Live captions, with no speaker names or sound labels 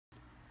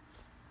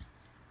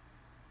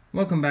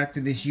Welcome back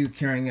to this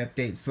Youcaring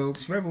update,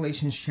 folks.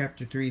 Revelations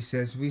chapter 3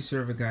 says, "We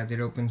serve a God that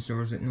opens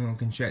doors that no one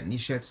can shut, and He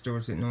shuts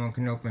doors that no one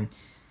can open.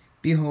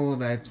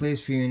 Behold, I have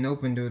placed for you an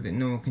open door that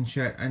no one can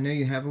shut. I know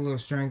you have a little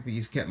strength, but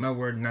you've kept my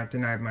word and not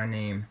denied my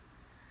name."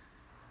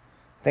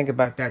 Think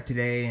about that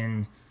today,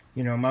 and,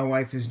 my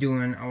wife is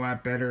doing a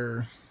lot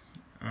better.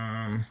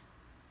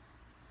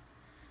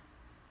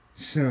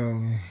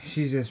 So,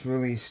 she's just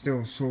really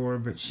still sore,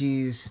 but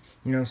she's,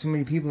 so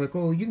many people are like,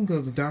 "Oh, you can go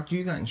to the doctor,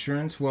 you got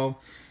insurance."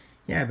 Well,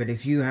 yeah, but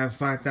if you have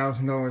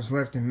 $5,000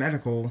 left in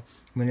medical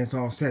when it's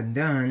all said and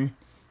done,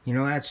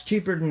 that's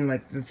cheaper than,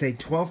 like, let's say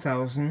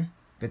 $12,000.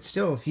 But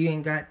still, if you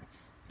ain't got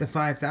the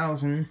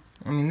 $5,000,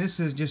 this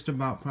is just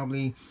about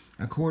probably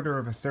a quarter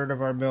of a third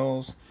of our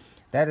bills.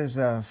 That is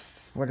a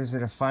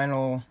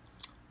final,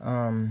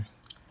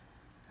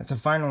 that's a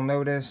final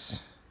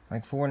notice,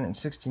 like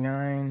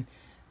 469.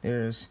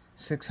 There's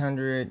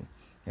 600.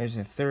 There's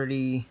a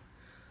 30.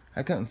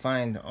 I couldn't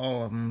find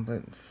all of them,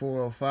 but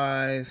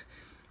 405.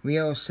 We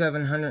owe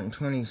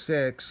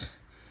 726,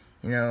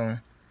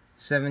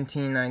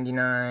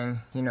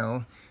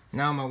 $17.99,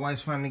 Now my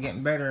wife's finally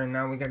getting better, and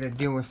now we got to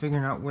deal with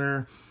figuring out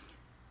where,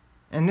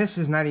 and this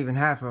is not even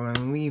half of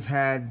them. We've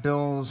had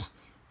bills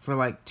for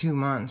like 2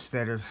 months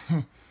that are,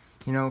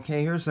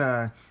 okay, here's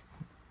a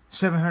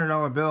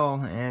 $700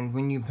 bill, and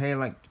when you pay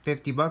like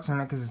 $50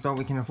 on it because it's all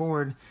we can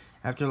afford,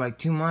 after like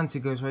 2 months it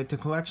goes right to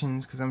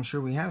collections, because I'm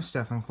sure we have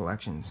stuff in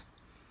collections.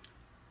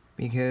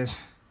 Because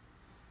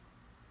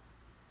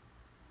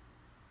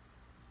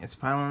it's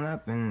piling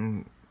up,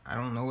 and I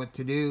don't know what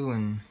to do,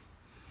 and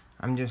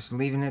I'm just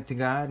leaving it to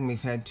God. And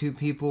we've had 2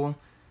 people,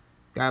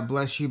 God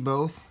bless you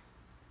both,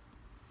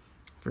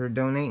 for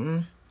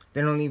donating.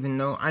 They don't even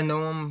know, I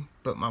know them,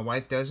 but my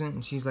wife doesn't.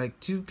 And she's like,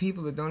 2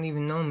 people that don't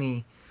even know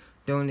me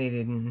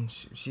donated, and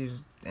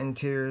she's in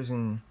tears,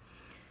 and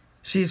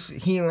she's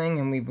healing,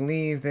 and we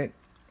believe that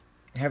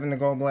having the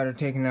gallbladder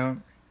taken out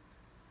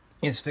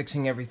is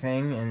fixing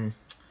everything. And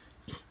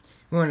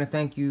we want to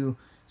thank you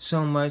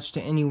so much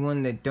to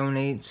anyone that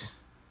donates.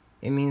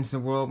 It means the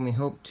world, and we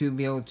hope to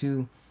be able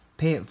to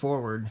pay it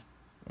forward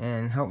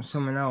and help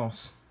someone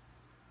else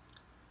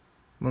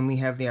when we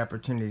have the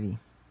opportunity.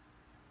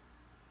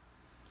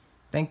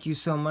 Thank you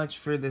so much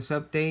for this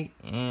update,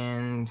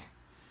 and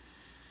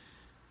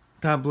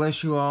God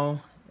bless you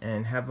all,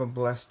 and have a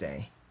blessed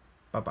day.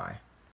 Bye-bye.